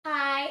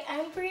Hi,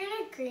 I'm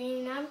Brianna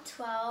Green, I'm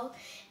 12,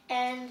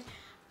 and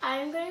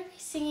I'm going to be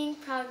singing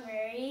Proud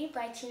Mary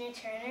by Tina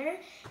Turner.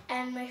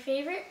 And my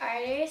favorite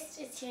artist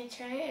is Tina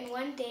Turner, and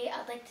one day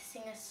I'd like to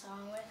sing a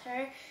song with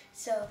her.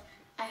 So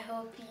I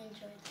hope you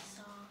enjoyed the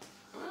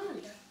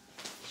song.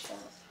 So,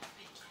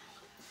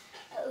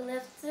 I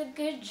left a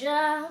good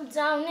job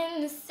down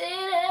in the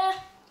city.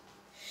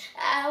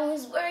 I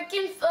was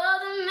working for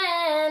the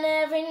man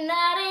every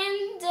night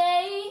and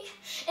day,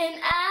 and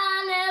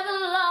I never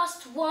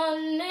lost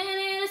 1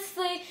 minute of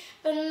sleep.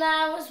 But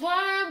I was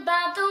worried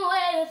about the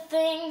way that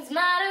things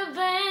might have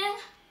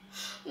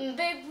been.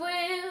 Big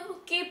wheel,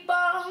 keep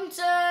on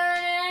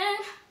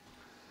turning.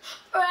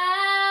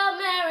 Proud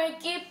Mary,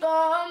 keep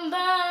on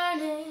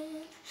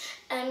burning.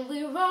 And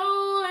we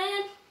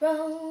rolling,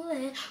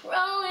 rolling,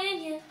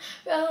 rolling, yeah,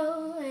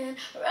 rolling,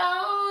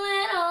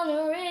 rolling on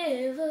the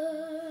river.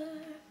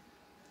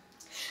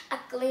 I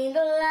cleaned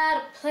a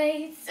lot of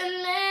plates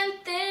in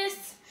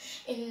Memphis.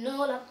 You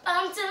know, I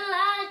bumped a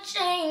lot of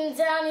chains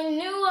down in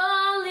New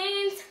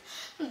Orleans.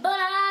 But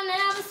I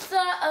never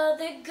saw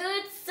the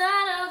good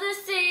side of the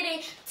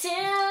city till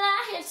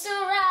I hitched a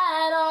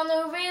ride on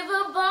the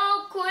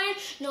riverboat queen.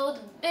 No,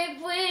 the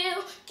big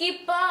wheel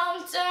keep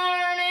on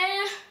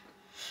turning.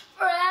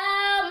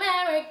 Proud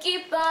Mary,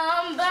 keep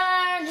on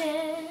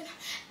burning.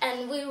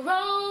 And we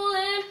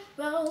rolling,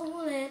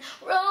 rolling,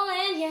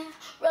 rolling, yeah,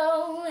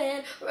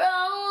 rolling,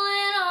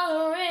 rolling on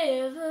the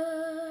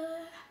river.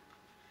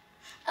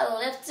 I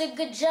left a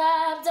good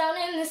job down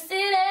in the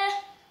city.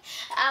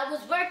 I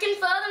was working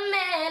for the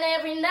man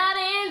every night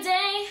and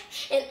day,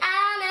 and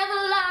I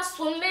never lost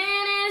 1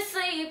 minute of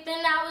sleep.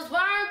 And I was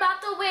worried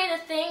about the way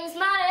that things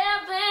might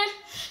have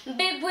been.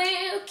 Big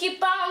wheel,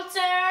 keep on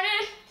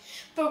turning.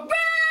 Pround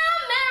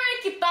Mary,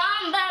 keep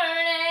on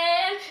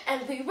burning.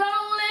 And we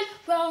rolling,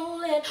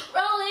 rolling,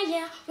 rolling,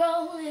 yeah,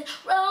 rolling,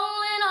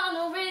 rolling on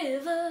the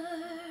river.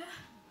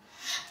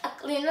 I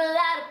cleaned a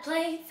lot of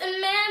plates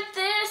in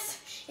Memphis.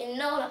 You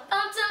know, I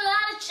bumped a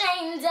lot of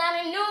chains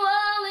down in New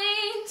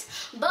Orleans.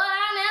 But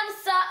I never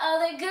saw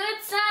the good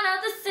side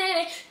of the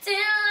city till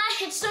I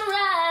hitched a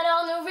ride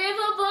on the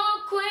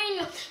riverboat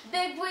queen.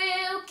 Big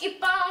wheel,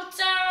 keep on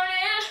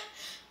turning.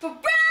 Proud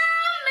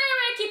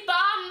Mary, keep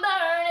on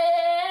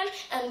burning.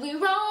 And we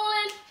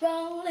rolling,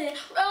 rolling,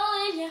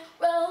 rolling, yeah,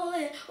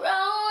 rolling,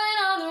 rolling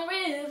on the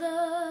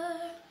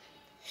river.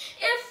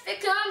 If you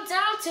come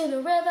down to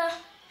the river,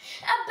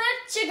 I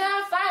bet you're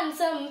gonna find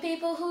some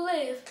people who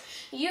live.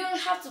 You don't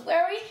have to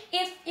worry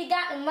if you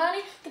got no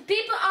money. The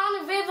people on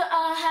the river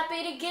are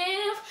happy to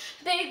give.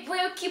 Big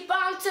wheel, keep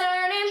on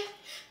turning.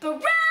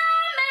 Proud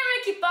Mary,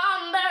 keep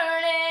on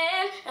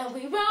burning. And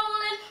we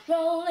rolling,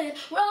 rolling,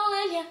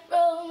 rolling, yeah,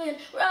 rolling,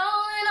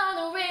 rolling on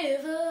the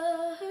river.